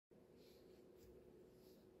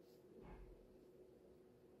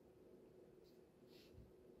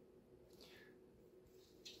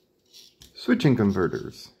Switching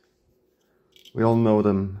converters. We all know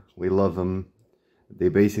them, we love them. They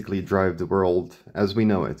basically drive the world as we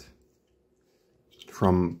know it.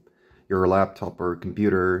 From your laptop or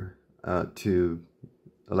computer to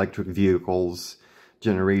electric vehicles,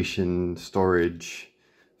 generation, storage,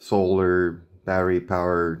 solar,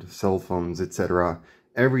 battery-powered cell phones, etc.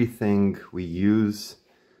 Everything we use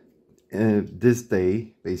this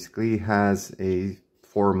day basically has a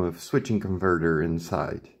form of switching converter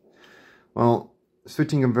inside. Well,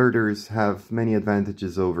 switching converters have many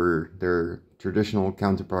advantages over their traditional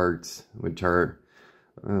counterparts, which are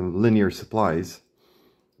linear supplies,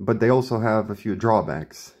 but they also have a few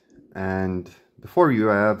drawbacks. And before you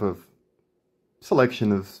have a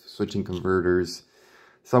selection of switching converters,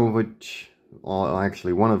 some of which, well,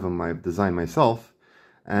 actually one of them I've designed myself,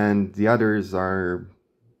 and the others are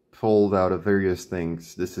pulled out of various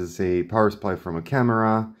things. This is a power supply from a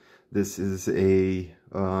camera, this is a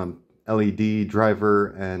LED driver,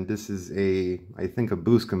 and this is I think a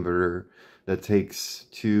boost converter that takes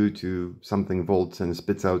 2 to something volts and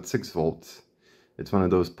spits out 6 volts. It's one of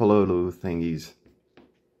those Pololo thingies.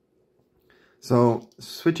 So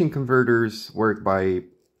switching converters work by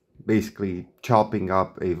basically chopping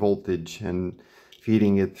up a voltage and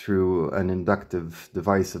feeding it through an inductive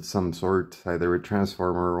device of some sort, either a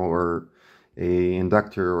transformer or a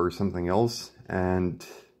inductor or something else, and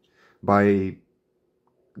by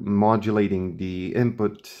modulating the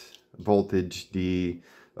input voltage, the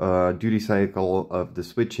duty cycle of the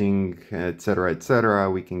switching, etc., etc.,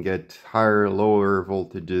 we can get higher, lower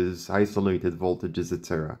voltages, isolated voltages,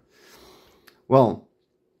 etc. Well,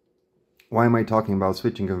 why am I talking about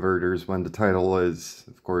switching converters when the title is,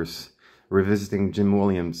 of course, revisiting Jim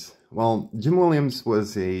Williams? Well, Jim Williams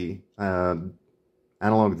was a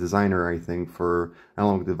analog designer, I think, for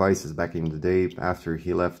analog devices back in the day after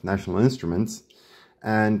he left National Instruments.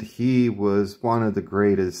 And he was one of the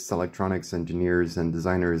greatest electronics engineers and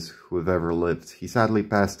designers who have ever lived. He sadly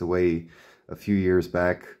passed away a few years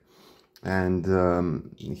back, and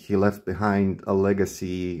he left behind a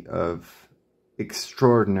legacy of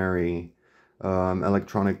extraordinary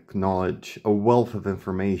electronic knowledge, a wealth of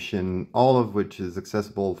information, all of which is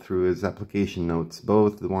accessible through his application notes,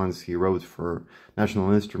 both the ones he wrote for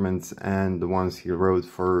National Instruments and the ones he wrote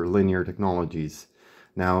for Linear Technologies,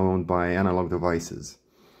 now owned by Analog Devices.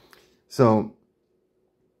 So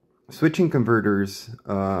switching converters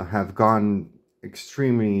have become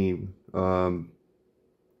extremely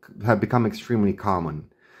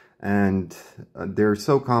common, and they're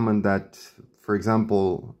so common that, for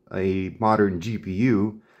example, a modern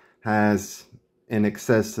GPU has in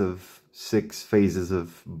excess of 6 phases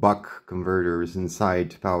of buck converters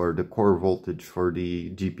inside to power the core voltage for the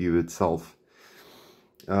GPU itself.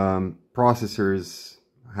 Processors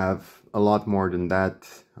have a lot more than that,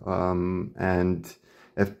 and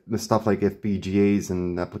stuff like FPGAs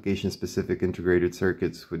and application-specific integrated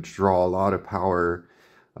circuits, which draw a lot of power,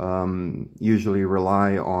 usually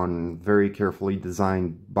rely on very carefully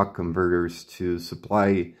designed buck converters to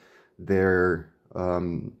supply their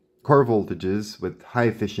core voltages with high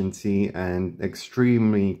efficiency and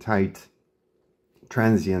extremely tight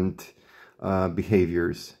transient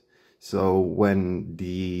behaviors. So when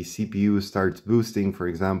the CPU starts boosting, for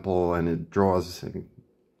example, and it draws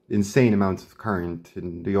insane amounts of current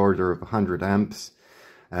in the order of 100 amps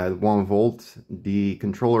at 1 volt, the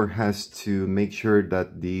controller has to make sure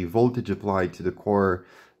that the voltage applied to the core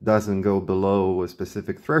doesn't go below a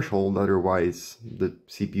specific threshold, otherwise the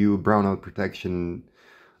CPU brownout protection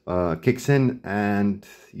kicks in and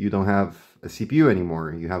you don't have a CPU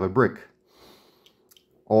anymore, you have a brick.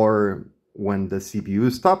 Or when the CPU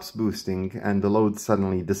stops boosting and the load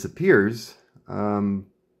suddenly disappears,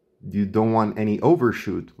 you don't want any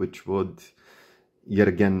overshoot, which would yet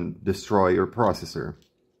again destroy your processor.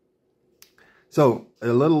 So,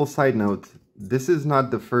 a little side note, this is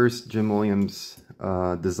not the first Jim Williams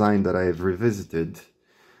design that I have revisited.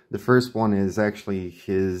 The first one is actually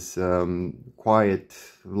his quiet,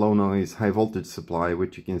 low noise, high voltage supply,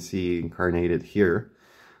 which you can see incarnated here.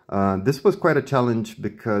 This was quite a challenge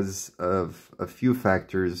because of a few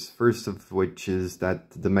factors, first of which is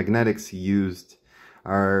that the magnetics he used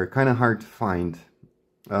are kind of hard to find.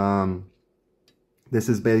 This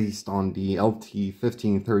is based on the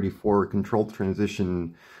LT1534 control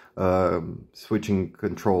transition switching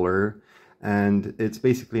controller, and it's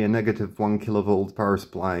basically a negative 1 kilovolt power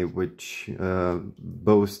supply, which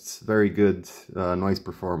boasts very good noise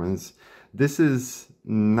performance. This is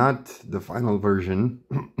not the final version,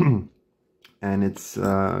 and it's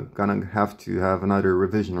gonna have to have another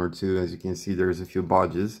revision or two. As you can see, there's a few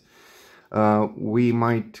bodges. We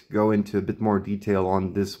might go into a bit more detail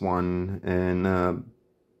on this one in a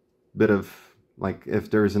bit of, like, if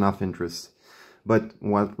there's enough interest. But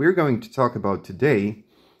what we're going to talk about today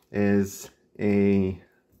is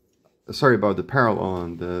sorry about the parallel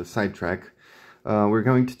on the sidetrack. We're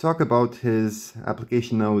going to talk about his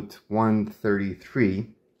application note 133,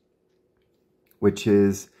 which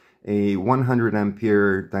is a 100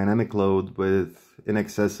 ampere dynamic load with in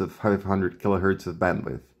excess of 500 kilohertz of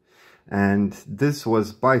bandwidth. And this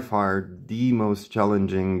was by far the most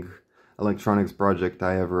challenging electronics project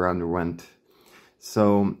I ever underwent.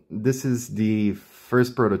 So this is the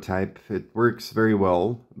first prototype. It works very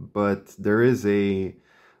well, but there is a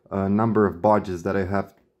number of bodges that I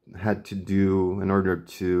have had to do in order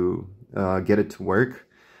to get it to work.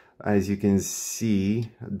 As you can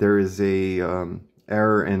see, there is a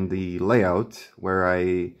error in the layout where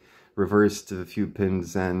I reversed a few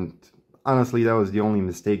pins, and honestly that was the only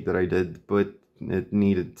mistake that I did, but it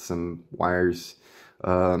needed some wires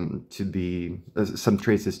to be, some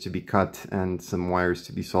traces to be cut and some wires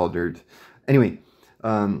to be soldered. Anyway,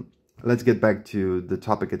 let's get back to the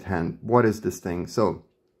topic at hand. What is this thing? So,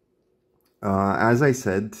 as I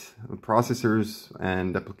said, processors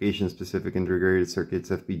and application-specific integrated circuits,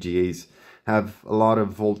 FPGAs, have a lot of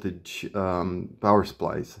voltage power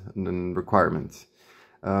supplies and requirements.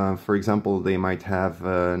 For example, they might have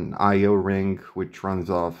an I/O ring which runs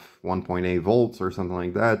off 1.8 volts or something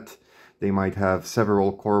like that. They might have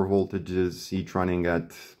several core voltages, each running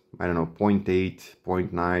at, I don't know, 0.8,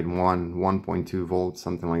 0.9, 1, 1.2 volts,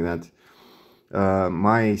 something like that.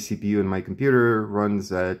 My CPU in my computer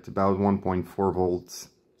runs at about 1.4 volts,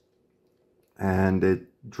 and it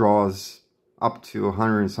draws up to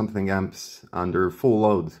 100 and something amps under full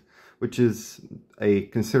load, which is a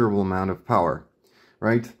considerable amount of power,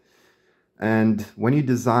 right? And when you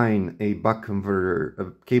design a buck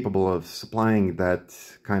converter capable of supplying that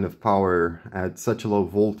kind of power at such a low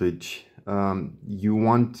voltage, you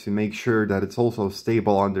want to make sure that it's also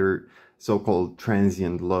stable under so-called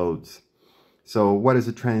transient loads. So what is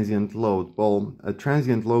a transient load? Well, a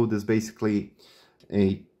transient load is basically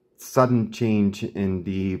a sudden change in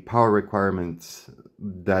the power requirements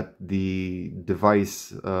that the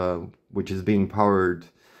device which is being powered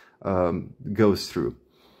goes through.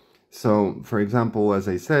 So, for example, as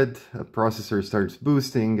I said, a processor starts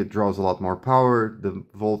boosting, it draws a lot more power, the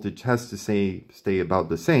voltage has to stay about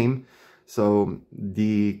the same, so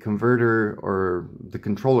the converter or the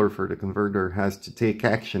controller for the converter has to take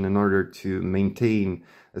action in order to maintain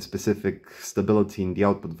a specific stability in the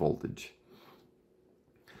output voltage.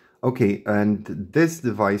 Okay, and this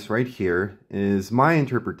device right here is my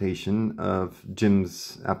interpretation of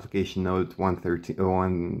Jim's application note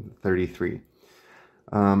 133.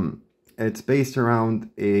 It's based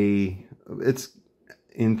around it's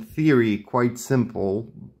in theory quite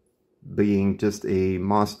simple, being just a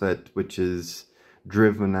MOSFET which is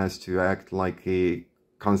driven as to act like a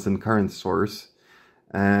constant current source,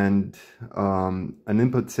 and an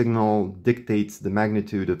input signal dictates the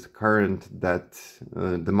magnitude of the current that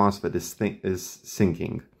the MOSFET is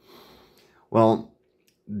sinking. Well,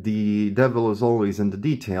 the devil is always in the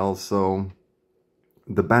details, so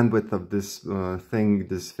the bandwidth of this thing,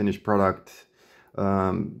 this finished product,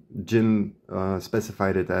 Jim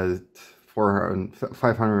specified it as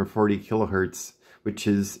 540 kilohertz, which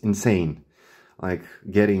is insane. Like,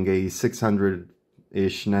 getting a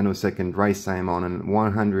 600-ish nanosecond rise time on a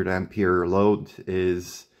 100 ampere load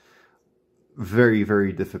is very,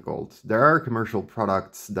 very difficult. There are commercial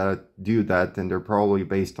products that do that, and they're probably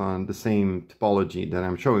based on the same topology that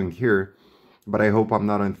I'm showing here, but I hope I'm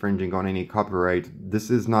not infringing on any copyright. This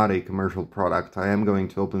is not a commercial product. I am going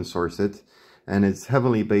to open source it, and it's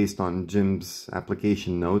heavily based on Jim's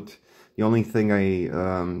application note. The only thing I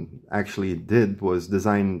actually did was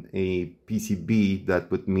design a PCB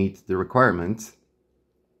that would meet the requirements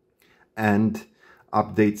and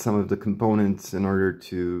update some of the components in order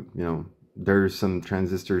to, you know, there's some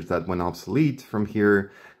transistors that went obsolete from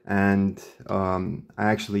here, and I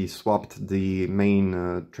actually swapped the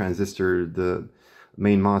main transistor, the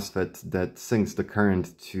main MOSFET that sinks the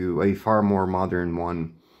current, to a far more modern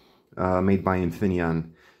one made by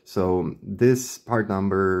Infineon. So this part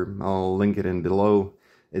number, I'll link it in below.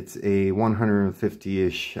 It's a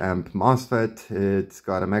 150-ish amp MOSFET. It's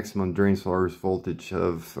got a maximum drain source voltage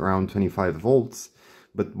of around 25 volts.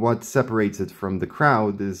 But what separates it from the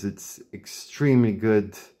crowd is its extremely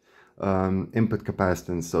good input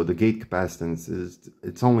capacitance. So the gate capacitance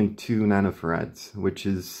it's only 2 nanofarads, which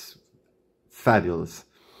is fabulous.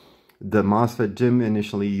 The MOSFET Jim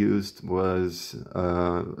initially used was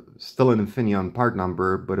still an Infineon part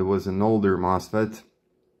number, but it was an older MOSFET,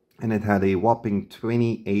 and it had a whopping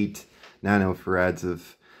 28 nanofarads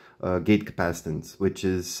of gate capacitance, which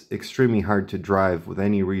is extremely hard to drive with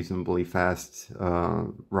any reasonably fast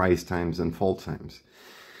rise times and fall times.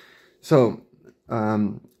 So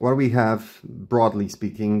what we have, broadly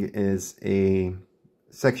speaking, is a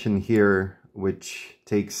section here which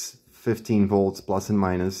takes 15 volts plus and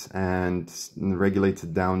minus and regulates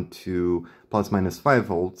it down to plus minus 5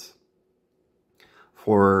 volts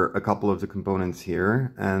for a couple of the components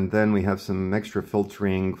here, and then we have some extra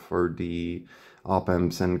filtering for the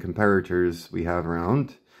op-amps and comparators we have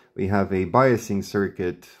around. We have a biasing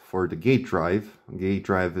circuit for the gate drive. Gate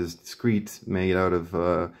drive is discrete, made out of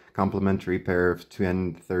a complementary pair of two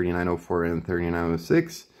N3904 and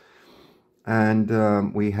 3906.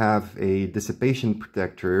 And we have a dissipation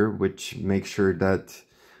protector, which makes sure that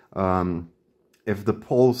if the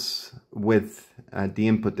pulse width at the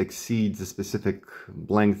input exceeds a specific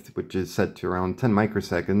length, which is set to around 10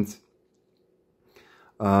 microseconds,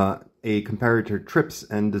 a comparator trips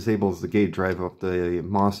and disables the gate drive of the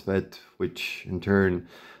MOSFET, which in turn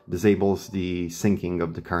disables the sinking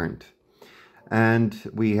of the current. And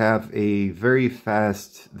we have a very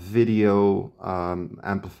fast video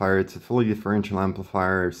amplifier. It's a fully differential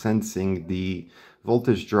amplifier sensing the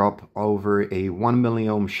voltage drop over a 1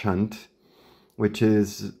 milliohm shunt, which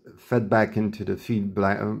is fed back into the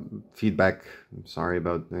feedback, sorry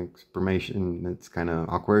about the explanation, it's kind of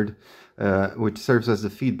awkward, which serves as the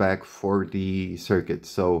feedback for the circuit.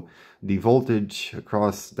 So the voltage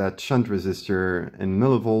across that shunt resistor in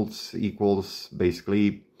millivolts equals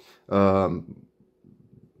basically the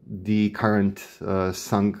current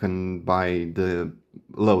sunken by the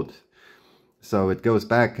load. So it goes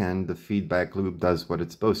back and the feedback loop does what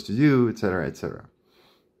it's supposed to do, etc., etc.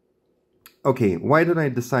 Okay, why did I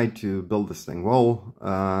decide to build this thing? Well,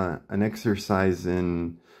 an exercise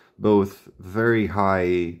in both very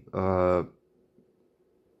high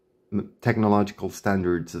technological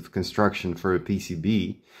standards of construction for a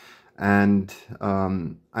PCB, and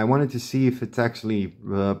I wanted to see if it's actually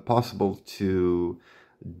possible to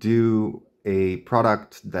do a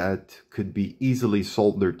product that could be easily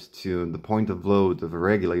soldered to the point of load of a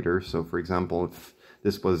regulator. So for example, if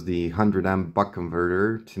this was the 100 amp buck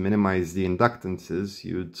converter, to minimize the inductances,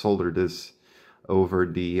 you'd solder this over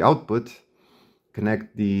the output,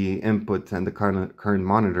 connect the input and the current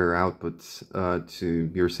monitor outputs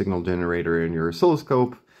to your signal generator and your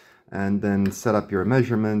oscilloscope, and then set up your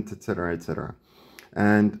measurement, etc., etc.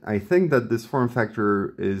 And I think that this form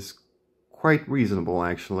factor is quite reasonable,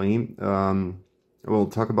 actually. We'll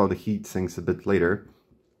talk about the heat sinks a bit later.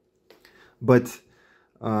 But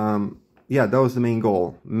yeah, that was the main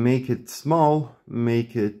goal. Make it small,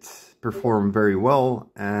 make it perform very well,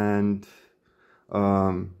 and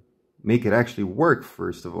make it actually work,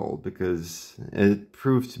 first of all, because it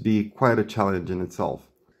proved to be quite a challenge in itself.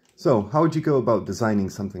 So, how would you go about designing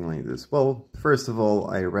something like this? Well, first of all,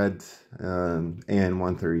 I read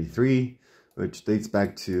AN133, which dates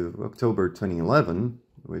back to October 2011,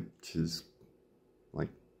 which is like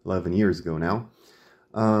 11 years ago now.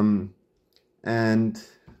 And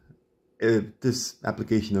this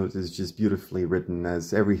application note is just beautifully written,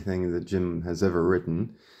 as everything that Jim has ever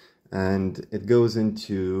written. And it goes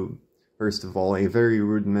into, first of all, a very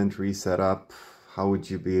rudimentary setup. How would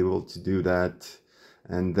you be able to do that?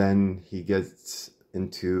 And then he gets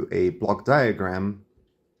into a block diagram.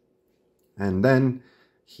 And then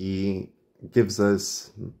he gives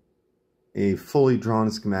us a fully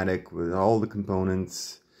drawn schematic with all the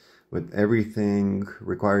components, with everything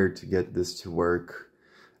required to get this to work.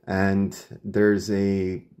 And there's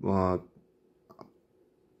a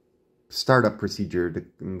startup procedure, the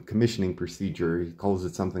commissioning procedure, he calls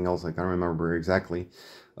it something else, I can't remember exactly,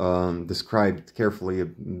 described carefully a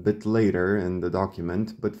bit later in the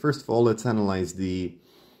document. But first of all, let's analyze the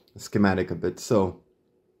schematic a bit. So,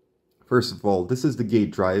 first of all, this is the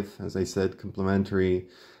gate drive, as I said, complementary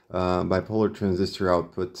bipolar transistor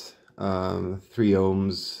output, 3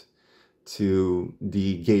 ohms to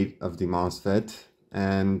the gate of the MOSFET.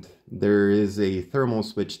 And there is a thermal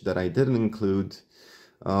switch that I didn't include,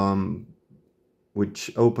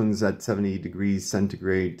 which opens at 70 degrees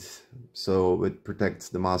centigrade, so it protects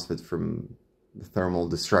the MOSFET from the thermal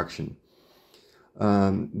destruction.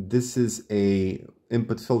 This is a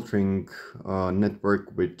input filtering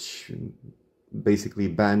network which basically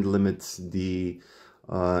band limits the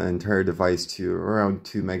entire device to around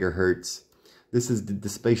 2 megahertz. This is the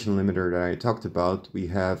dissipation limiter that I talked about. We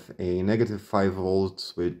have a negative 5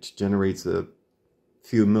 volts, which generates a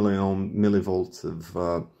few millivolts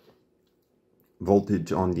of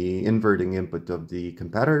voltage on the inverting input of the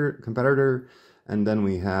comparator, and then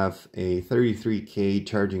we have a 33K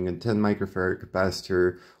charging a 10 microfarad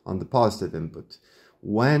capacitor on the positive input.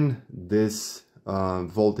 When this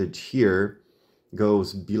voltage here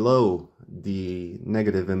goes below the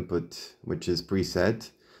negative input, which is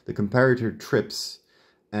preset, the comparator trips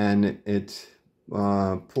and it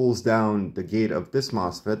pulls down the gate of this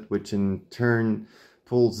MOSFET, which in turn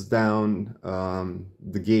pulls down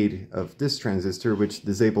the gate of this transistor, which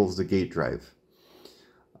disables the gate drive.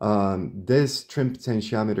 This trim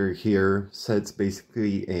potentiometer here sets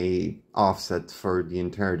basically a offset for the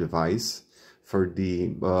entire device for the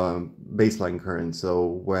baseline current. So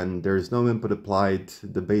when there's no input applied,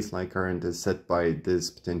 the baseline current is set by this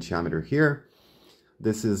potentiometer here.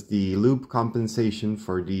 This is the loop compensation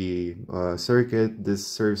for the circuit. This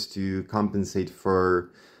serves to compensate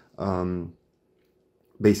for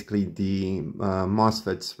basically the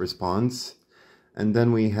MOSFET's response. And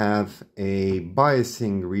then we have a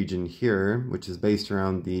biasing region here, which is based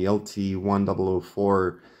around the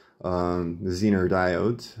LT1004 Zener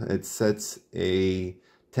diode. It sets a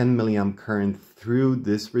 10 milliamp current through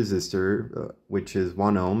this resistor, which is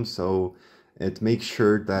 1 ohm. So it makes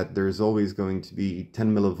sure that there's always going to be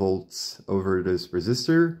 10 millivolts over this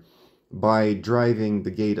resistor by driving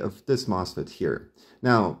the gate of this MOSFET here.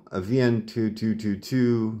 Now, a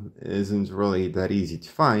VN2222 isn't really that easy to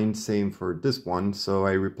find, same for this one, so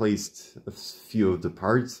I replaced a few of the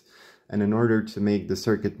parts, and in order to make the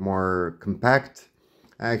circuit more compact,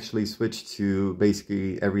 I actually switched to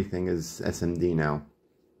basically everything is SMD now.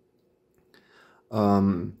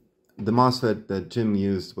 The MOSFET that Jim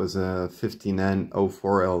used was a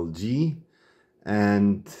 15N04LG,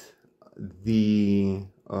 and the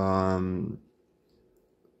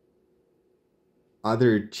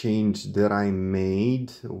other change that I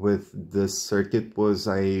made with this circuit was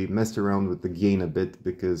I messed around with the gain a bit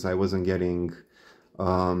because I wasn't getting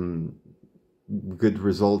good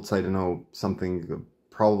results. I don't know, something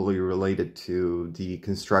probably related to the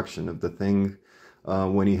construction of the thing.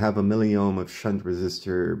 When you have a milliohm of shunt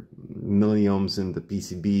resistor, milliohms in the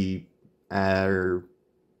PCB are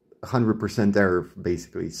 100% error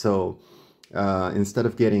basically. So instead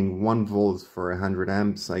of getting 1 volt for 100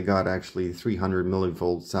 amps, I got actually 300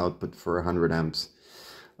 millivolts output for 100 amps.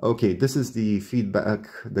 Okay, this is the feedback,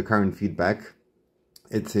 the current feedback.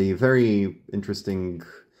 It's a very interesting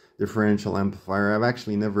differential amplifier. I've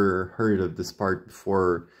actually never heard of this part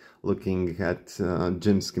before looking at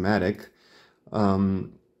Jim's schematic.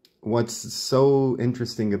 What's so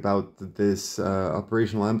interesting about this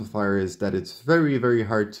operational amplifier is that it's very, very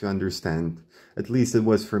hard to understand. At least it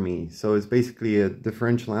was for me. So it's basically a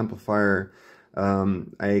differential amplifier.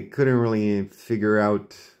 I couldn't really figure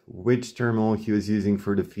out which terminal he was using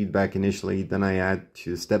for the feedback initially. Then I had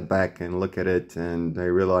to step back and look at it, and I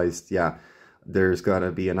realized, yeah, there's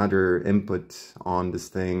gotta be another input on this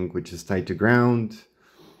thing which is tied to ground.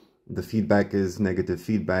 The feedback is negative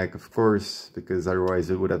feedback, of course, because otherwise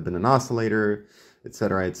it would have been an oscillator,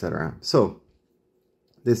 etc., etc. So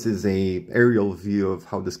this is a aerial view of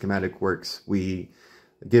how the schematic works. We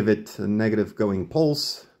give it a negative going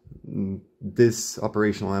pulse. This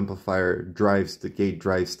operational amplifier drives the gate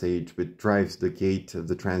drive stage, which drives the gate of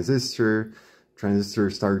the transistor.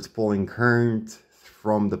 Transistor starts pulling current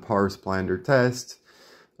from the power supply under test,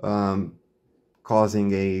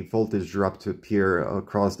 causing a voltage drop to appear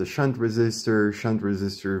across the shunt resistor. Shunt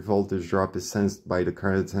resistor voltage drop is sensed by the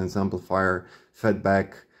current sense amplifier, fed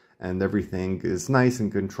back, and everything is nice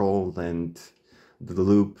and controlled, and the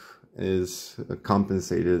loop is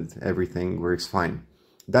compensated, everything works fine.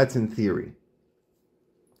 That's in theory.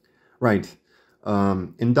 Right,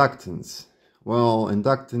 inductance. Well,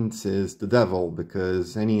 inductance is the devil,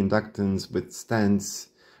 because any inductance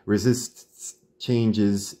resists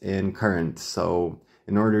changes in current. So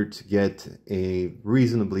in order to get a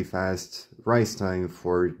reasonably fast rise time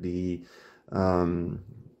for the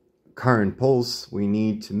current pulse, we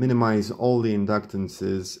need to minimize all the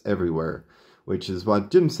inductances everywhere, which is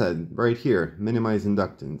what Jim said right here, minimize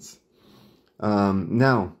inductance.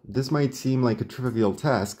 Now, this might seem like a trivial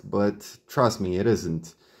task, but trust me, it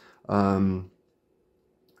isn't.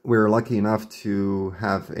 We're lucky enough to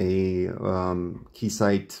have a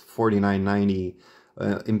Keysight 4990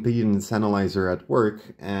 impedance analyzer at work,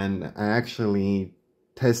 and I actually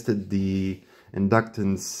tested the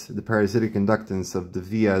inductance, the parasitic inductance of the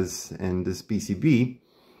vias in this PCB,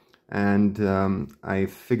 and I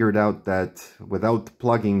figured out that without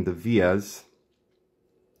plugging the vias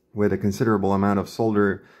with a considerable amount of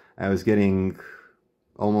solder, I was getting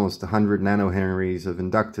almost 100 nanohenries of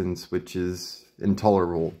inductance, which is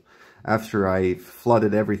intolerable. After I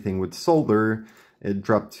flooded everything with solder, it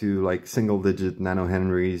dropped to like single-digit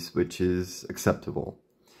nanohenries, which is acceptable.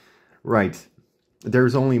 Right.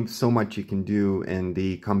 There's only so much you can do in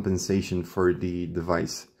the compensation for the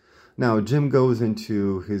device. Now, Jim goes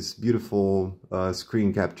into his beautiful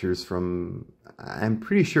screen captures from, I'm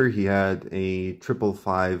pretty sure he had a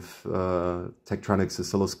 555 Tektronix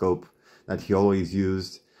oscilloscope that he always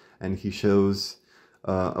used, and he shows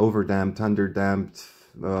overdamped, underdamped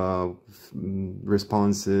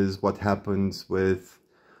responses, what happens with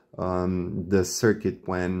the circuit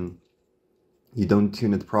when you don't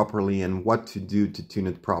tune it properly, and what to do to tune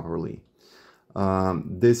it properly.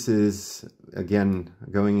 This is, again,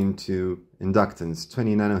 going into inductance.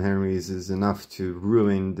 20 nanohenries is enough to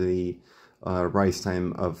ruin the rise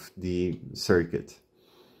time of the circuit.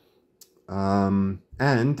 And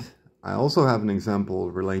I also have an example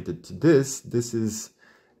related to this. This is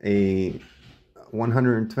a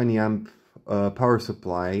 120 amp power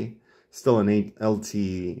supply, still an LT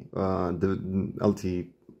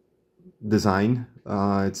design.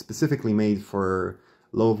 It's specifically made for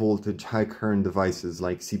low voltage, high current devices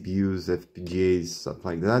like CPUs, FPGAs, stuff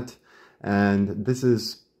like that. And this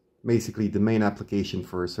is basically the main application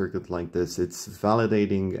for a circuit like this. It's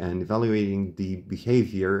validating and evaluating the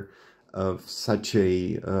behavior of such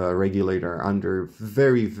a regulator under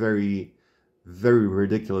very, very, very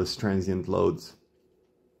ridiculous transient loads.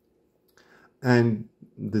 And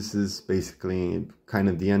this is basically kind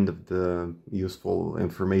of the end of the useful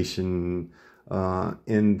information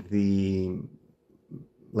in the,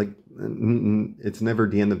 like, it's never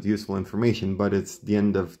the end of the useful information, but it's the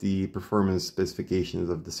end of the performance specifications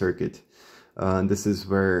of the circuit. This is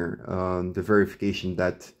where the verification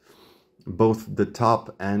that both the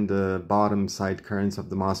top and the bottom side currents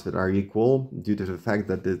of the MOSFET are equal, due to the fact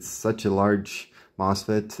that it's such a large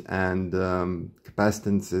MOSFET, and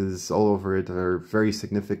capacitances all over it are very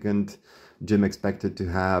significant. Jim expected to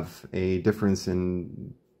have a difference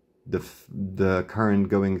in the current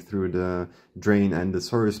going through the drain and the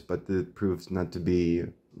source, but it proves not to be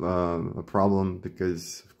a problem,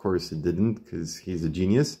 because of course it didn't, because he's a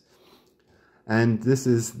genius. And this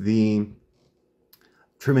is the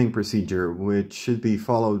trimming procedure, which should be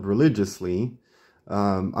followed religiously.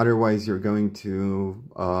 Otherwise you're going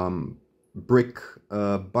to brick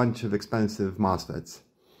a bunch of expensive MOSFETs.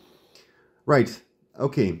 Right,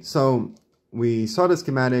 okay, so we saw the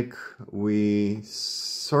schematic, we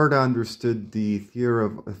sort of understood the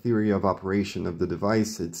theory of operation of the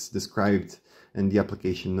device. It's described in the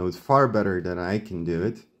application notes far better than I can do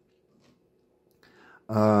it.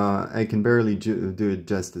 I can barely do it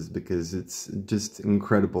justice, because it's just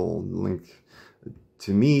incredible. Like,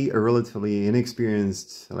 to me, a relatively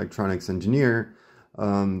inexperienced electronics engineer,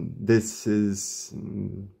 this is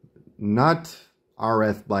not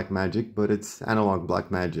RF black magic, but it's analog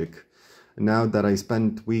black magic. Now that I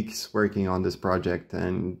spent weeks working on this project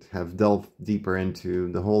and have delved deeper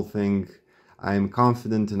into the whole thing, I'm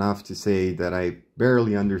confident enough to say that I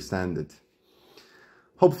barely understand it.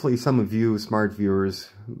 Hopefully some of you smart viewers,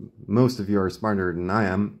 most of you are smarter than I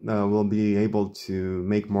am, will be able to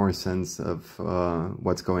make more sense of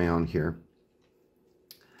what's going on here.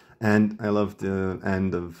 And I love the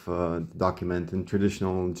end of the document in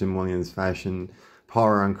traditional Jim Williams fashion,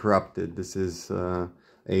 power uncorrupted. This is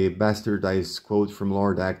a bastardized quote from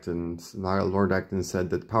Lord Acton. Lord Acton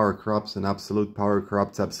said that power corrupts and absolute power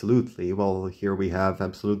corrupts absolutely. Well, here we have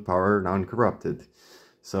absolute power uncorrupted.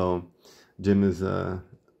 So Jim is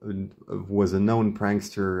was a known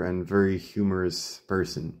prankster and very humorous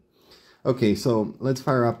person. Okay, so let's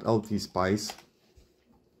fire up LT Spice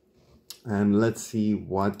and let's see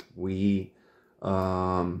what we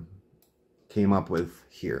came up with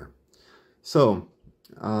here. So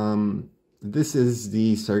this is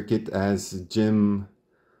the circuit as Jim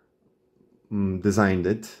designed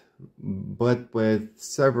it, but with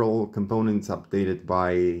several components updated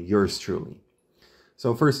by yours truly.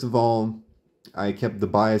 So first of all, I kept the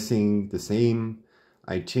biasing the same.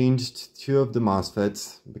 I changed 2 of the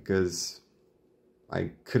MOSFETs because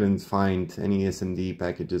I couldn't find any SMD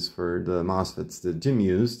packages for the MOSFETs that Jim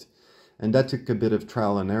used, and that took a bit of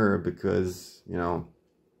trial and error because, you know,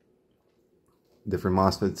 different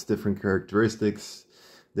MOSFETs, different characteristics,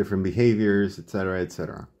 different behaviors, etc.,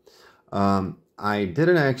 etc. I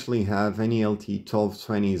didn't actually have any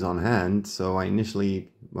LT1220s on hand, so I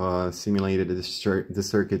initially simulated the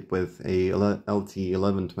circuit with a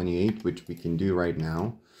LT1128, which we can do right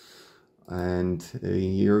now. And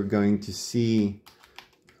you're going to see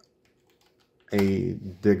a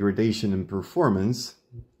degradation in performance,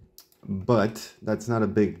 but that's not a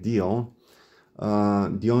big deal.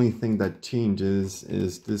 The only thing that changes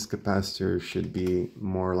is this capacitor should be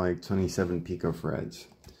more like 27 picofarads.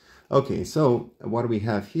 Okay, so what we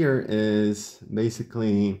have here is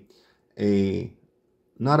basically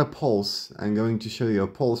not a pulse. I'm going to show you a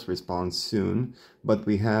pulse response soon, but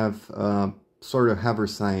we have a sort of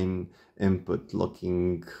Haversine input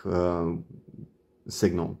looking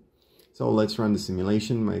signal. So let's run the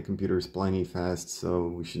simulation. My computer is plenty fast, so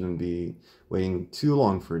we shouldn't be waiting too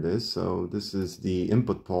long for this. So this is the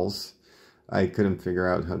input pulse. I couldn't figure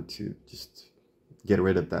out how to just get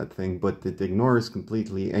rid of that thing, but it ignores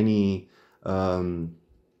completely any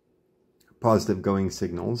positive going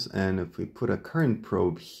signals. And if we put a current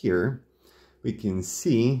probe here, we can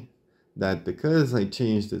see that because I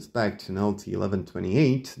changed this back to an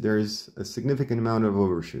LT1128, there's a significant amount of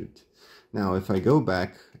overshoot. Now, if I go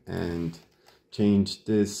back and change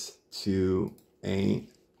this to a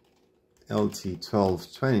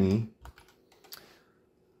LT1220,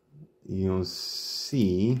 you'll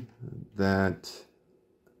see that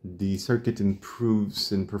the circuit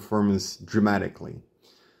improves in performance dramatically.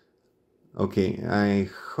 Okay, I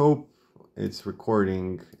hope it's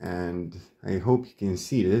recording and I hope you can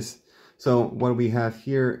see this. So what we have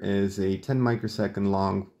here is a 10 microsecond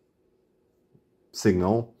long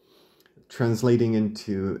signal translating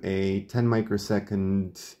into a 10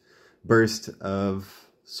 microsecond burst of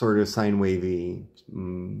sort of sine wavy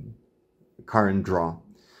current draw.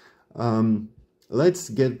 Let's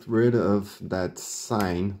get rid of that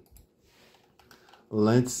sine.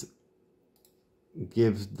 Let's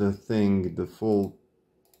give the thing the full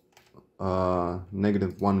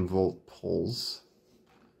 -1 volt pulse.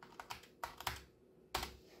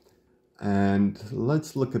 And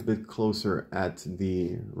let's look a bit closer at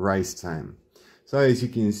the rise time. So as you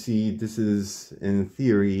can see, this is in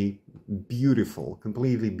theory beautiful,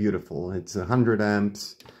 completely beautiful. It's 100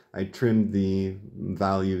 amps. I trimmed the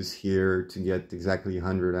values here to get exactly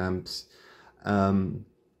 100 amps.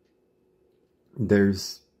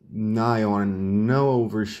 There's nigh on no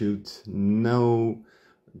overshoot, no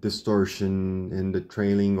distortion in the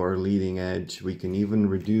trailing or leading edge. We can even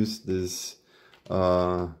reduce this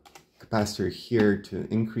capacitor here to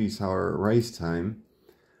increase our rise time.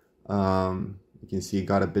 You can see it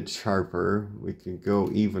got a bit sharper. We could go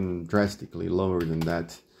even drastically lower than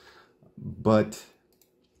that, but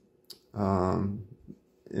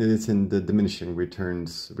it's in the diminishing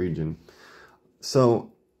returns region.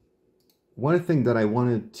 So one thing that I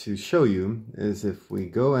wanted to show you is if we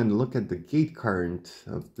go and look at the gate current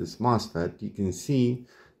of this MOSFET, you can see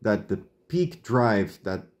that the peak drive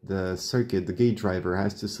that the circuit, the gate driver,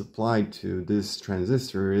 has to supply to this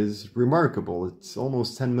transistor is remarkable. It's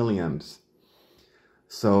almost 10 milliamps.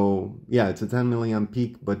 So yeah, it's a 10 milliamp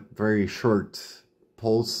peak, but very short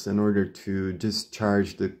pulse in order to just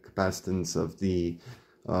charge the capacitance of the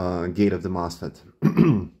gate of the MOSFET.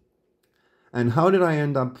 And how did I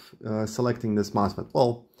end up selecting this MOSFET?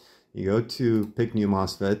 Well, you go to pick new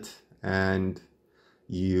MOSFET and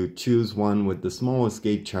you choose one with the smallest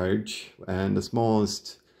gate charge and the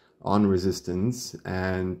smallest on resistance,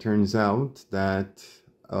 and turns out that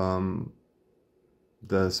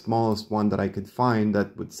the smallest one that I could find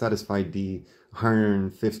that would satisfy the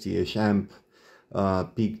 150-ish amp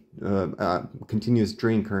peak continuous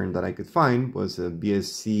drain current that I could find was a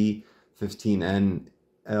BSC 15N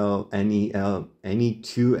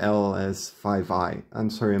NE2LS5I. I'm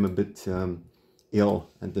sorry, I'm a bit ill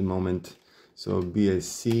at the moment. So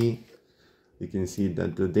BSC, you can see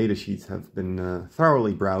that the data sheets have been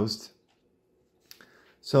thoroughly browsed.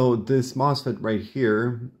 So this MOSFET right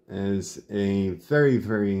here is a very,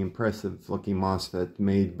 very impressive looking MOSFET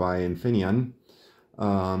made by Infineon.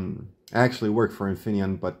 I actually work for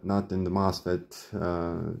Infineon, but not in the MOSFET,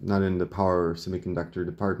 not in the power semiconductor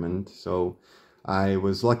department. So I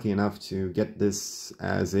was lucky enough to get this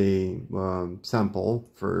as a sample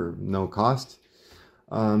for no cost.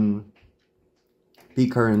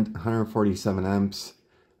 Peak current 147 amps,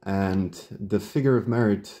 and the figure of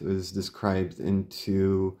merit is described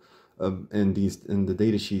into in the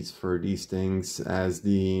data sheets for these things as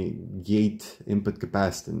the gate input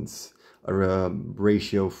capacitance, or a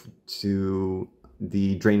ratio to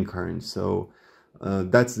the drain current. So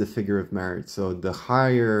that's the figure of merit. So the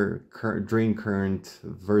higher drain current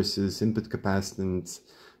versus input capacitance,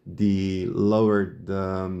 the lower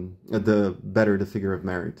the better the figure of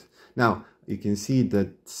merit. Now you can see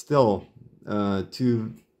that still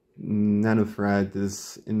 2 nanofarad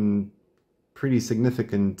is in pretty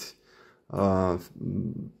significant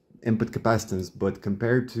input capacitance, but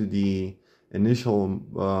compared to the initial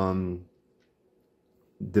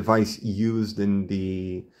device used in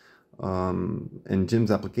the in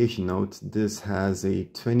Jim's application note, this has a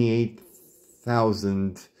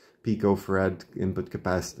 28,000 picofarad input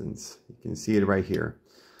capacitance. You can see it right here.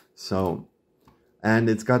 So, and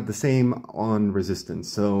it's got the same on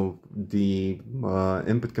resistance. So the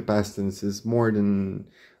input capacitance is more than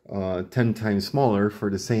 10 times smaller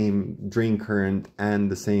for the same drain current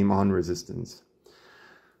and the same on resistance.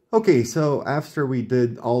 Okay, so after we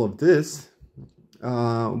did all of this,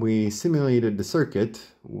 we simulated the circuit,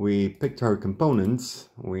 we picked our components,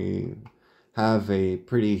 we have a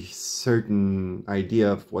pretty certain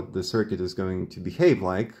idea of what the circuit is going to behave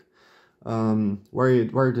like.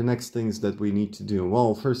 What are the next things that we need to do?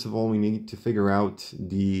 Well, first of all, we need to figure out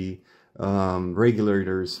the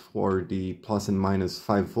regulators for the plus and minus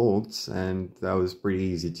 5 volts, and that was pretty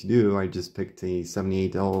easy to do. I just picked a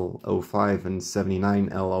 78L05 and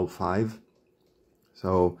 79L05.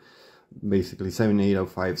 So basically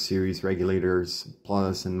 7805 series regulators,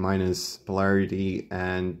 plus and minus polarity,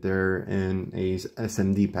 and they're in a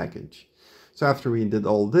SMD package. So after we did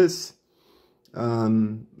all this,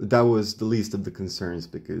 that was the least of the concerns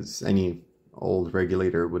because any old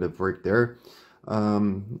regulator would have worked there.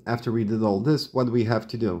 After we did all this, what do we have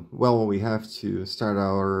to do? Well, we have to start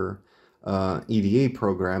our EDA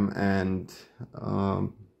program and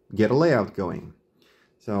get a layout going.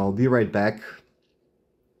 So I'll be right back,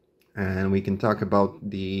 and we can talk about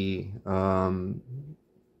the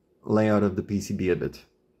layout of the PCB a bit.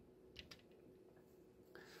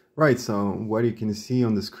 Right, so what you can see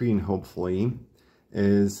on the screen, hopefully,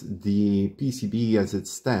 is the PCB as it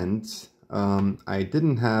stands. I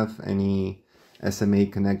didn't have any SMA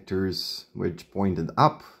connectors which pointed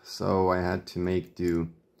up, so I had to make do.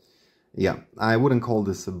 Yeah, I wouldn't call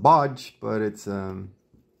this a bodge, but it's a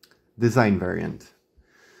design variant.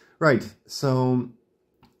 Right, so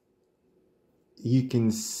you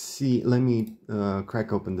can see, let me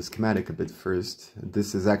crack open the schematic a bit first.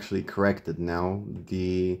 This is actually corrected now.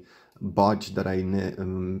 The bodge that I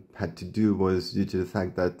had to do was due to the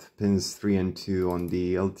fact that pins 3 and 2 on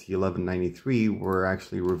the LT1193 were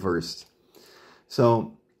actually reversed.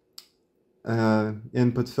 So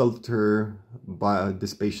input filter,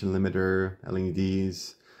 dissipation limiter,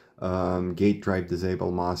 LEDs, gate drive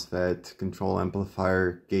disable MOSFET, control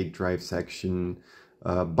amplifier, gate drive section,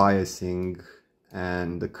 biasing,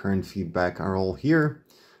 and the current feedback are all here.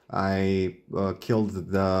 I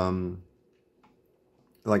killed the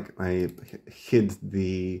I hid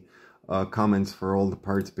the comments for all the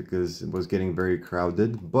parts because it was getting very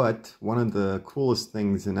crowded. But one of the coolest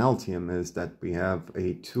things in Altium is that we have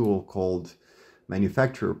a tool called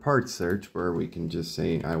manufacturer part search, where we can just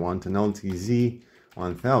say I want an LTZ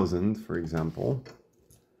 1000, for example,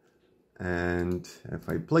 and if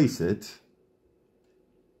I place it,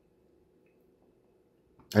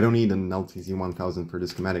 I don't need an LTZ 1000 for the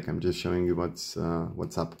schematic, I'm just showing you what's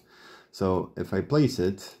up. So if I place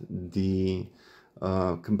it, the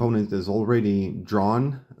component is already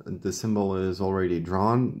drawn, the symbol is already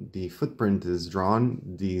drawn, the footprint is drawn,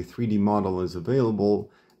 the 3D model is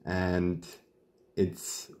available, and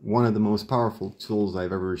it's one of the most powerful tools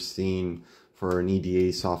I've ever seen for an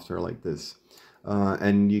EDA software like this.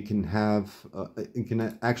 And you can have, you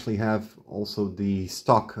can actually have also the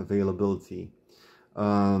stock availability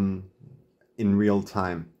in real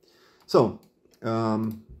time. So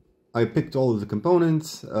I picked all of the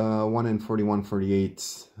components,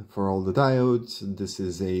 1N4148 for all the diodes. This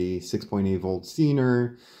is a 6.8 volt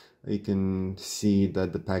Zener. You can see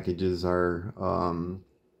that the packages are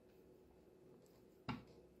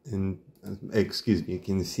you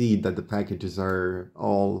can see that the packages are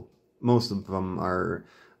all, most of them are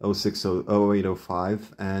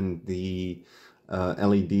 0805, and the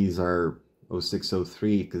LEDs are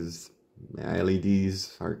 0603, because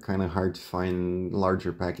LEDs are kind of hard to find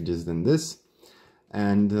larger packages than this.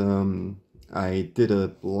 And I did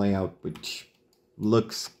a layout which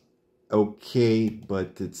looks okay,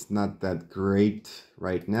 but it's not that great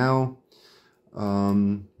right now.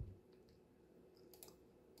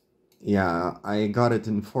 Yeah, I got it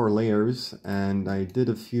in 4 layers, and I did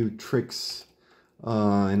a few tricks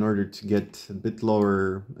in order to get a bit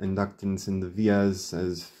lower inductance in the vias,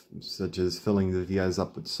 such as filling the vias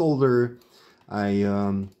up with solder.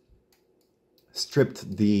 I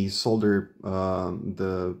stripped the solder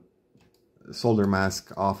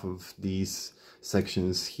mask off of these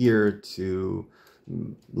sections here to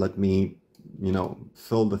let me, you know,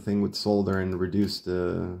 fill the thing with solder and reduce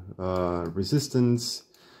the resistance.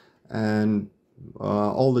 And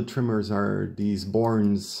all the trimmers are these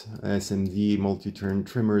Born's SMD multi-turn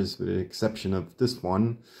trimmers, with the exception of this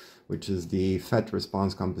one, which is the FET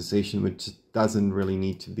response compensation, which doesn't really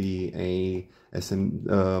need to be a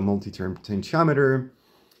multi-term potentiometer.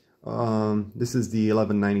 This is the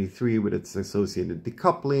 1193 with its associated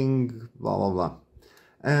decoupling, blah blah blah.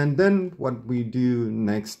 And then what we do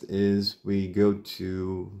next is we go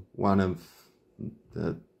to one of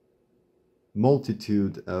the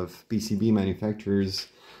multitude of PCB manufacturers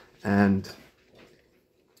and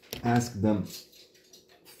ask them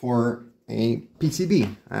for a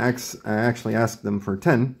PCB. I actually asked them for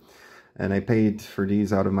 10, and I paid for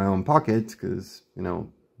these out of my own pocket because, you know,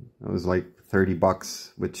 it was like 30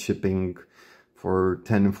 bucks with shipping for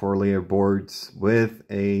 10 4-layer boards with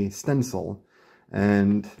a stencil.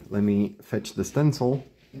 And let me fetch the stencil.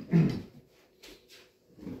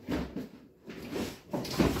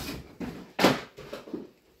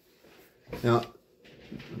 Now,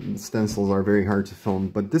 stencils are very hard to film,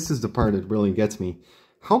 but this is the part that really gets me.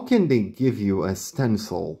 How can they give you a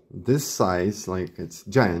stencil this size, like it's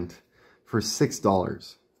giant, for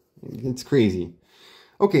 $6? It's crazy.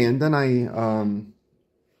 Okay, and then I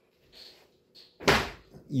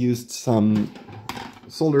used some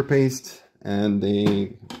solder paste and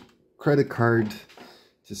a credit card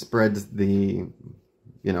to spread the,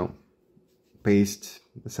 you know, paste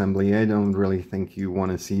assembly. I don't really think you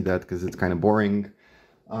want to see that because it's kind of boring.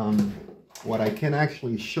 What I can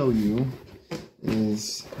actually show you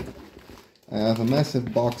is I have a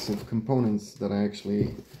massive box of components that I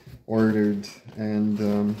actually ordered,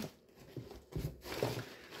 and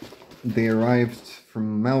they arrived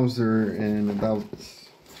from Mauser in about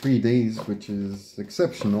 3 days, which is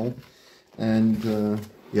exceptional. And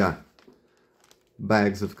yeah,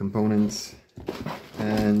 bags of components,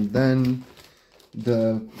 and then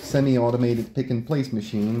the semi-automated pick and place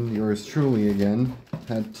machine, yours truly again,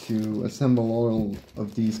 had to assemble all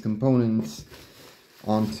of these components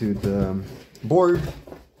onto the board.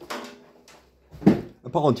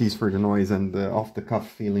 Apologies for the noise and the off-the-cuff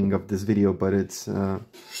feeling of this video, but it's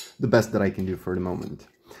the best that I can do for the moment.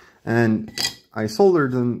 And I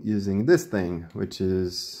soldered them using this thing, which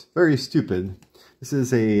is very stupid. This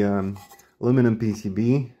is a aluminum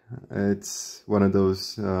PCB. It's one of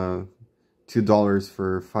those $2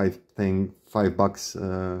 for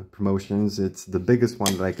 $5 promotions. It's the biggest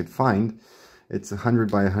one that I could find. It's 100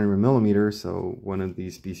 by 100 millimeters, so one of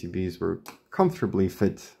these PCBs were comfortably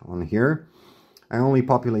fit on here. I only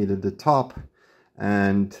populated the top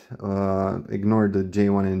and ignored the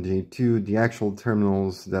J1 and J2. The actual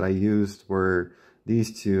terminals that I used were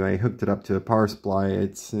these two. I hooked it up to a power supply.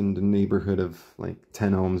 It's in the neighborhood of like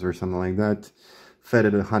 10 ohms or something like that. Fed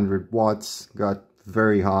it 100 watts, got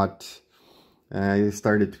very hot. I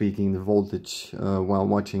started tweaking the voltage while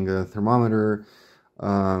watching a thermometer.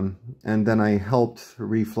 And then I helped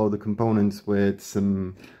reflow the components with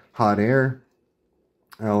some hot air.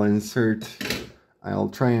 I'll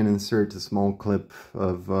try and insert a small clip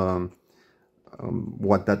of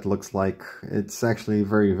what that looks like. It's actually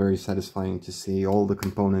very, very satisfying to see all the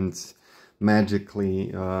components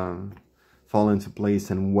magically fall into place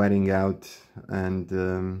and wetting out.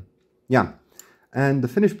 And yeah, and the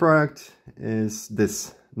finished product is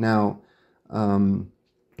this. Now,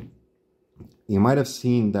 you might have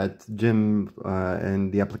seen that Jim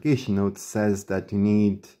in the application notes says that you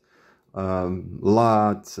need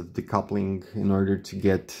lots of decoupling in order to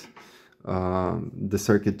get the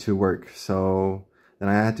circuit to work. So then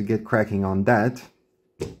I had to get cracking on that,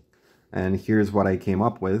 and here's what I came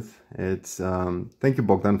up with. It's thank you,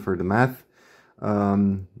 Bogdan, for the math.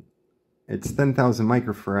 It's 10,000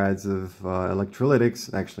 microfarads of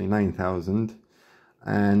electrolytics, actually 9,000,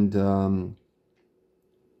 and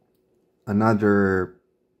another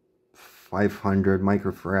 500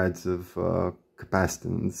 microfarads of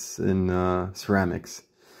capacitance in ceramics.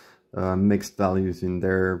 Mixed values in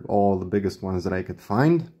there, all the biggest ones that I could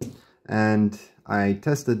find. And I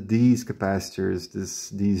tested these capacitors,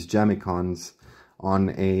 these Jamicons,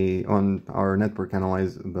 on our network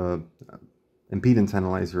analyzer, the impedance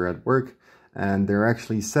analyzer at work, and they're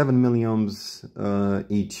actually 7 milliohms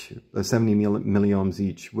each, 70 milliohms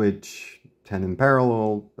each, which 10 in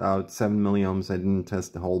parallel, about 7 milliohms. I didn't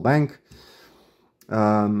test the whole bank.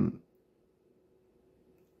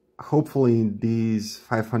 Hopefully these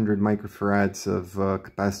 500 microfarads of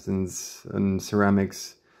capacitance and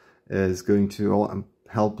ceramics is going to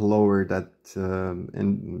help lower that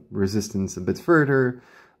resistance a bit further.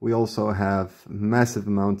 We also have massive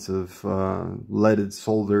amounts of leaded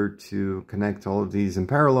solder to connect all of these in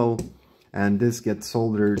parallel, and this gets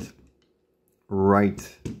soldered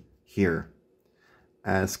right here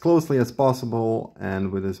as closely as possible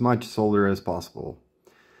and with as much solder as possible.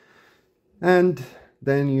 And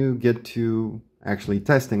then you get to actually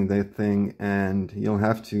testing the thing, and you'll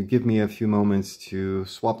have to give me a few moments to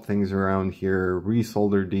swap things around here,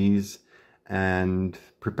 resolder these, and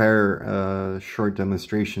prepare a short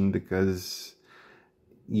demonstration, because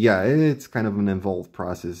yeah, it's kind of an involved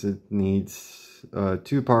process. It needs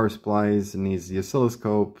 2 power supplies, it needs the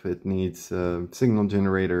oscilloscope, it needs a signal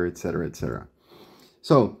generator, etc, etc.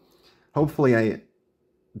 So hopefully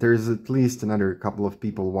there's at least another couple of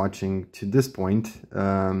people watching to this point.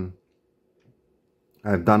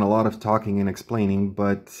 I've done a lot of talking and explaining,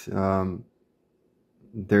 but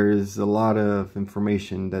there's a lot of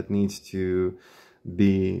information that needs to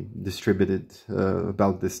be distributed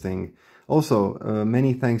about this thing. Also,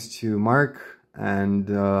 many thanks to Mark and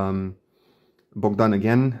Bogdan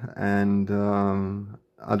again, and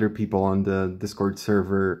other people on the Discord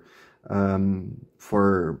server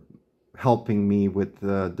for helping me with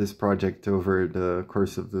this project over the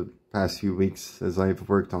course of the past few weeks as I've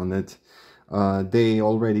worked on it. They,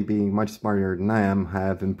 already being much smarter than I am,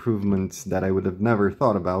 have improvements that I would have never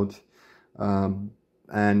thought about.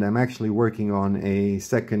 And I'm actually working on a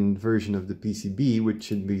second version of the PCB, which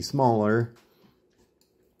should be smaller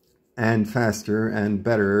and faster and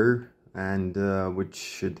better, and which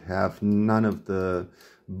should have none of the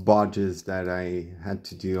bodges that I had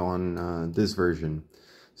to do on this version.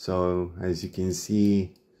 So as you can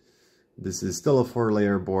see, this is still a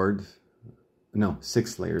 4-layer board. No,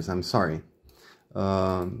 6 layers, I'm sorry.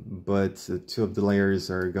 But 2 of the layers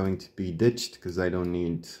are going to be ditched because I don't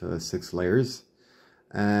need 6 layers.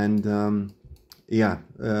 And yeah,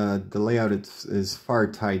 the layout is far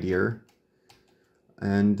tidier,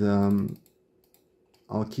 and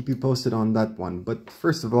I'll keep you posted on that one. But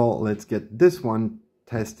first of all, let's get this one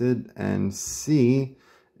tested and see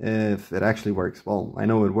if it actually works. Well, I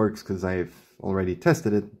know it works because I've already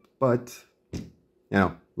tested it, but you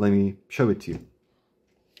know, let me show it to you.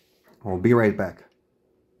 I'll be right back.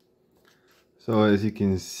 So as you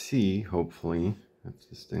can see, hopefully, if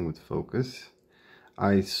this thing would focus,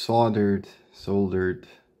 I soldered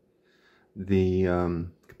the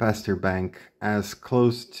capacitor bank as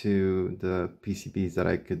close to the PCBs that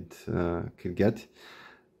I could get.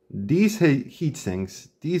 These heat sinks,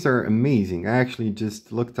 these are amazing. I actually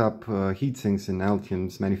just looked up heat sinks in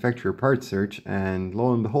Altium's manufacturer part search, and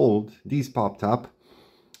lo and behold, these popped up.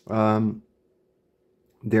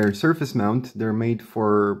 They're surface mount. They're made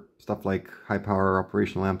for stuff like high power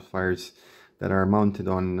operational amplifiers that are mounted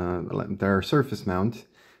on that are surface mount,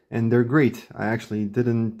 and they're great. I actually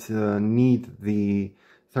didn't need the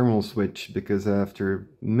thermal switch, because after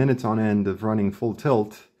minutes on end of running full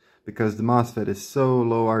tilt, because the MOSFET is so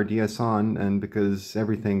low RDS on, and because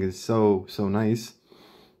everything is so nice,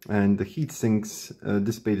 and the heat sinks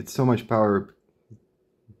dissipated so much power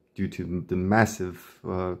due to the massive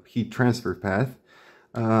heat transfer path,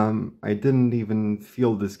 I didn't even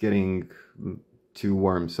feel this getting too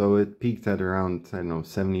warm. So it peaked at around, I don't know,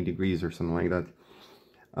 70 degrees or something like that.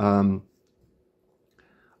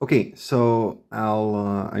 Okay, so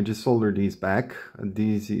I just soldered these back.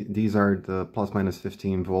 These are the plus minus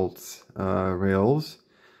 15 volts rails.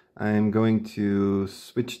 I'm going to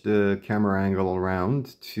switch the camera angle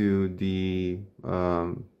around to the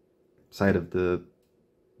side of the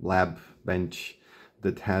lab bench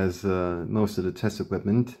that has most of the test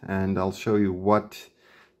equipment, and I'll show you what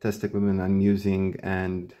test equipment I'm using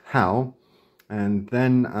and how. And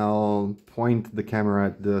then I'll point the camera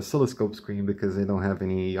at the oscilloscope screen, because I don't have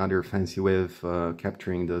any other fancy way of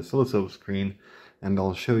capturing the oscilloscope screen, and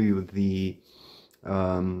I'll show you the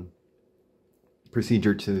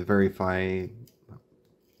procedure to verify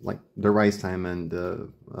like the rise time and the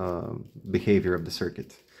behavior of the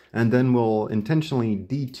circuit. And then we'll intentionally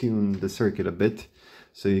detune the circuit a bit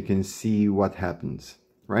so you can see what happens,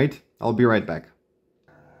 right? I'll be right back.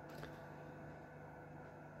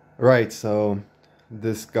 Right, so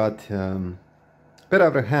this got a bit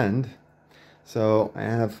out of hand. So I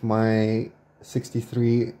have my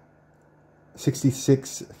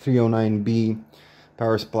 66309B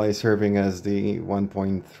power supply serving as the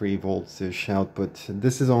 1.3 volts-ish output.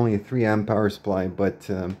 This is only a 3 amp power supply, but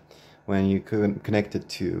when you connect it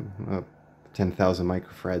to 10,000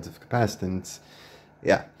 microfarads of capacitance,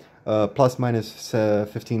 yeah, plus minus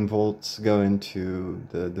 15 volts go into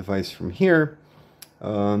the device from here.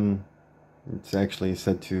 It's actually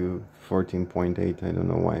set to 14.8. I don't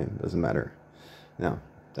know why, it doesn't matter. No,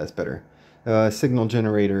 that's better. Signal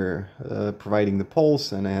generator providing the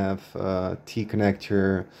pulse, and I have a T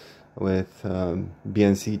connector with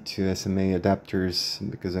BNC to SMA adapters,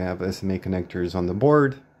 because I have SMA connectors on the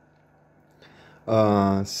board.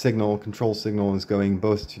 control signal is going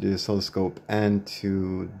both to the oscilloscope and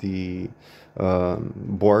to the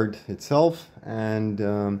board itself. And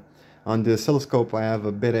on the oscilloscope I have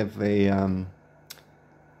a bit of a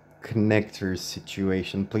connector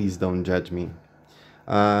situation. Please don't judge me.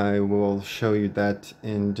 I will show you that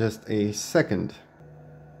in just a second.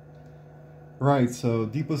 Right, so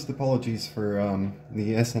deepest apologies for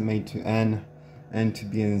the SMA to N to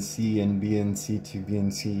BNC and BNC to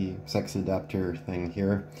BNC sex adapter thing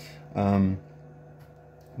here.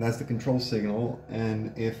 That's the control signal,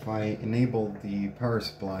 and if I enable the power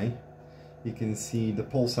supply, you can see the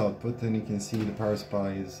pulse output, and you can see the power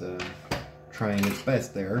supply is trying its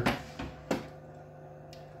best there.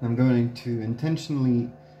 I'm going to intentionally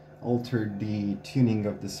alter the tuning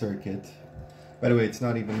of the circuit. By the way, it's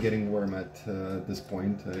not even getting warm at this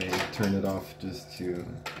point. I turned it off just to,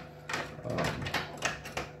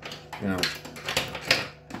 you know,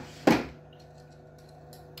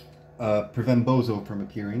 prevent bozo from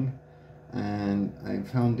appearing. And I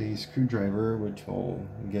found a screwdriver which will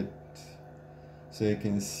get, so you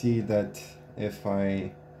can see that if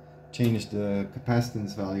I change the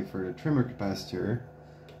capacitance value for the trimmer capacitor,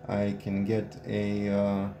 I can get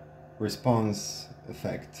a response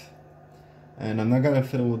effect. And I'm not gonna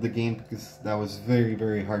fiddle with the gain because that was very,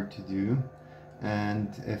 very hard to do. And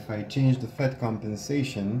if I change the FET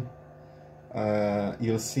compensation,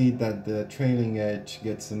 you'll see that the trailing edge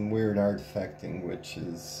gets some weird artifacting, which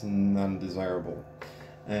is undesirable.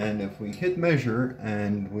 And if we hit measure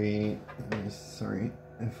and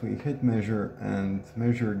if we hit measure and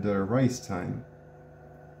measure the rise time,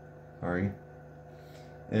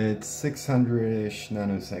 it's 600-ish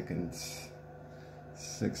nanoseconds.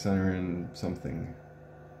 600 and something.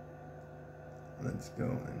 Let's go,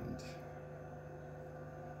 and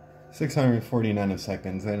 640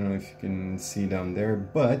 nanoseconds. I don't know if you can see down there,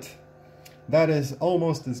 but that is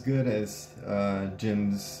almost as good as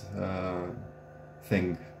Jim's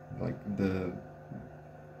thing, like the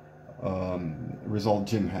result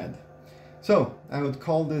Jim had. So I would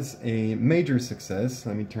call this a major success.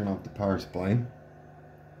 Let me turn off the power supply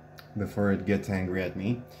before it gets angry at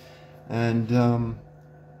me. And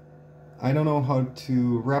I don't know how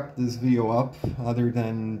to wrap this video up other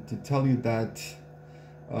than to tell you that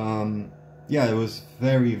yeah, it was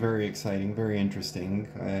very, very exciting, very interesting.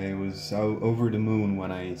 I was over the moon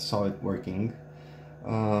when I saw it working.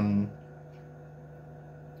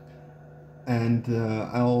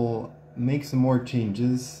 I'll make some more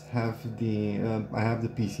changes. I have the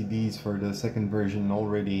PCBs for the second version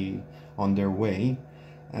already on their way.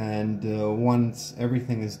 And once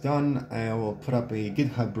everything is done, I will put up a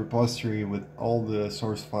GitHub repository with all the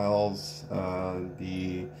source files,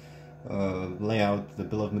 the layout, the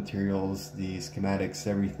bill of materials, the schematics,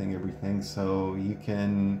 everything, so you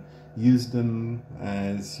can use them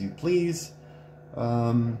as you please.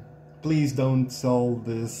 Please don't sell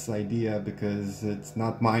this idea because it's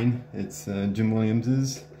not mine, it's Jim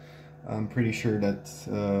Williams's. I'm pretty sure that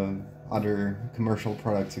other commercial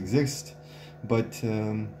products exist, but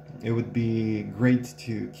it would be great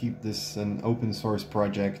to keep this an open source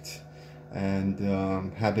project and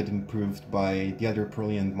have it improved by the other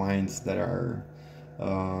brilliant minds that are,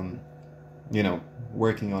 you know,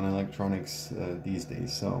 working on electronics these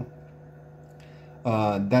days. So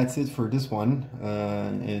that's it for this one.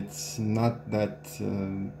 It's not that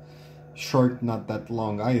short, not that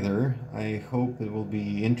long either. I hope it will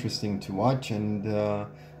be interesting to watch, and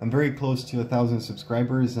I'm very close to 1,000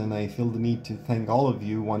 subscribers, and I feel the need to thank all of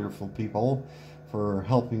you wonderful people for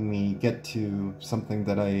helping me get to something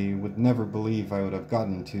that I would never believe I would have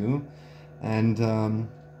gotten to. And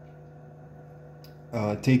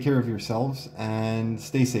take care of yourselves and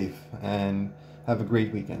stay safe and have a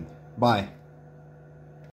great weekend. Bye.